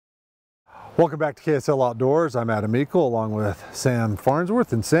Welcome back to KSL Outdoors. I'm Adam Eakle along with Sam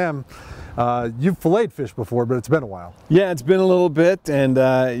Farnsworth. And Sam, you've filleted fish before, but it's been a while. Yeah, it's been a little bit, and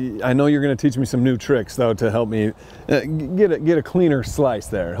I know you're going to teach me some new tricks though to help me get a cleaner slice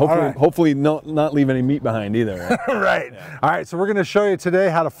there. Hopefully not leave any meat behind either. Right. Yeah. All right, so we're going to show you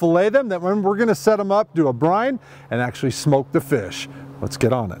today how to fillet them. Then we're going to set them up, do a brine, and actually smoke the fish. Let's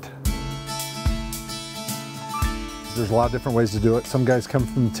get on it. There's a lot of different ways to do it. Some guys come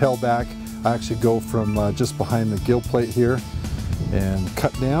from the tail back. I actually go from just behind the gill plate here and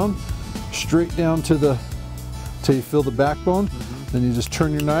cut down, straight down to till you feel the backbone. Then you just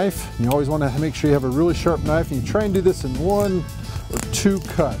turn your knife. And you always want to make sure you have a really sharp knife, and you try and do this in 1 or 2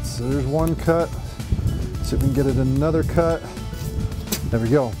 cuts. So there's 1 cut. See if we can get it another cut. There we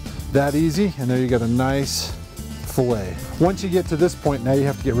go. That easy, and there you got a nice fillet. Once you get to this point, now you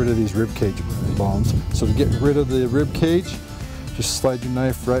have to get rid of these rib cage bones. So to get rid of the rib cage, just slide your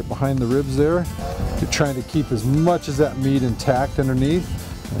knife right behind the ribs there. You're trying to keep as much of that meat intact underneath,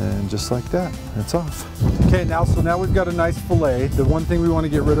 and just like that, it's off. Okay, so now we've got a nice fillet. The one thing we want to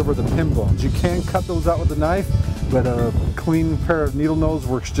get rid of are the pin bones. You can cut those out with a knife, but a clean pair of needle nose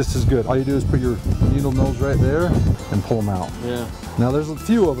works just as good. All you do is put your needle nose right there and pull them out. Yeah. Now there's a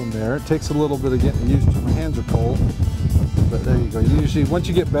few of them there. It takes a little bit of getting used to. My hands are cold, but there you go. Usually, once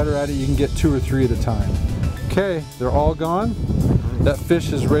you get better at it, you can get 2 or 3 at a time. Okay, they're all gone. That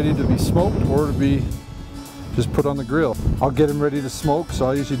fish is ready to be smoked or to be just put on the grill. I'll get them ready to smoke, so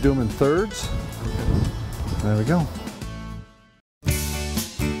I usually do them in thirds. There we go.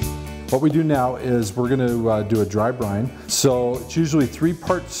 What we do now is we're going to do a dry brine. So it's usually 3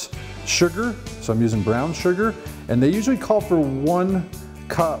 parts sugar, so I'm using brown sugar, and they usually call for 1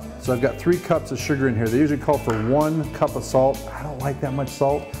 cup. So I've got 3 cups of sugar in here. They usually call for 1 cup of salt. I don't like that much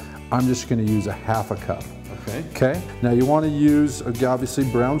salt. I'm just going to use a ½ cup. Okay. Now you want to use obviously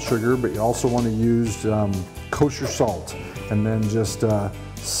brown sugar, but you also want to use kosher salt, and then just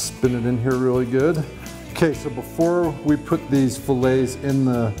spin it in here really good. Okay, so before we put these fillets in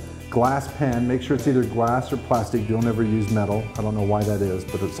the glass pan, make sure it's either glass or plastic. Don't ever use metal. I don't know why that is,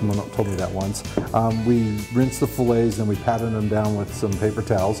 but someone told me that once. We rinse the fillets and we pattern them down with some paper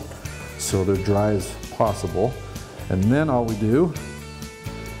towels so they're dry as possible. And then all we do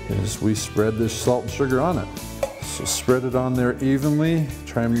is we spread this salt and sugar on it. So spread it on there evenly.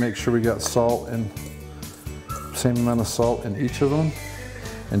 Try and make sure we got salt and same amount of salt in each of them,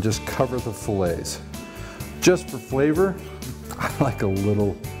 and just cover the fillets. Just for flavor, I like a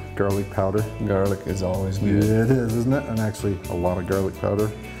little garlic powder. Garlic is always good. Yeah, it is, isn't it? And actually a lot of garlic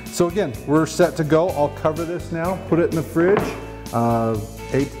powder. So again, we're set to go. I'll cover this now, put it in the fridge,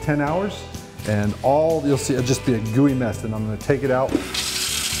 8 to 10 hours, and you'll see it'll just be a gooey mess. And I'm going to take it out,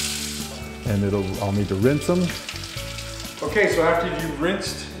 and I'll need to rinse them. Okay, so after you've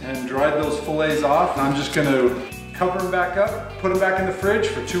rinsed and dried those fillets off, I'm just going to cover them back up, put them back in the fridge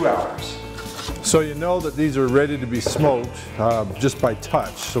for 2 hours. So you know that these are ready to be smoked just by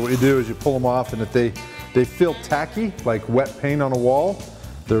touch. So what you do is you pull them off, and if they feel tacky, like wet paint on a wall,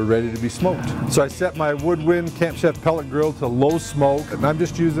 they're ready to be smoked. So I set my Woodwind Camp Chef pellet grill to low smoke, and I'm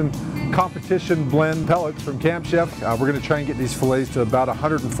just using competition blend pellets from Camp Chef. We're going to try and get these fillets to about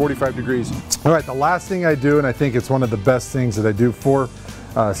 145 degrees. All right, the last thing I do, and I think it's one of the best things that I do for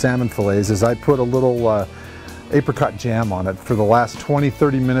salmon fillets, is I put a little apricot jam on it for the last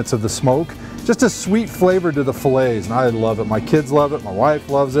 20-30 minutes of the smoke. Just a sweet flavor to the fillets, and I love it. My kids love it, my wife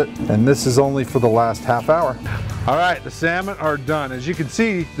loves it, and this is only for the last ½ hour. All right, the salmon are done. As you can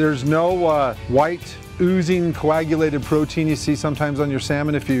see, there's no white, oozing, coagulated protein you see sometimes on your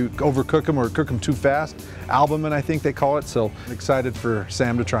salmon if you overcook them or cook them too fast. Albumin, I think they call it, so excited for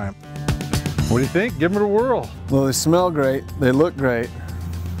Sam to try them. What do you think? Give them a whirl. Well, they smell great. They look great.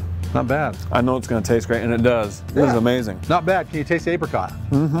 Not bad. I know it's going to taste great, and it does. Yeah. It is amazing. Not bad. Can you taste the apricot?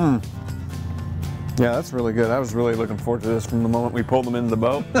 Mm-hmm. Yeah, that's really good. I was really looking forward to this from the moment we pulled them into the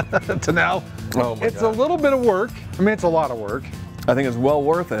boat to now. Oh my It's God. A little bit of work. I mean, it's a lot of work. I think it's well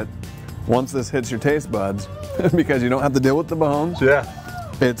worth it once this hits your taste buds because you don't have to deal with the bones. Yeah.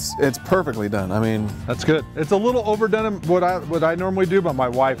 It's perfectly done. I mean, that's good. It's a little overdone what I normally do, but my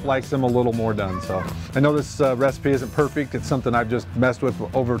wife likes them a little more done. So I know this recipe isn't perfect. It's something I've just messed with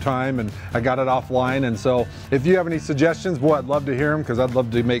over time, and I got it offline. And so if you have any suggestions, boy, I'd love to hear them, because I'd love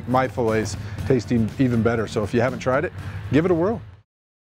to make my fillets taste even better. So if you haven't tried it, give it a whirl.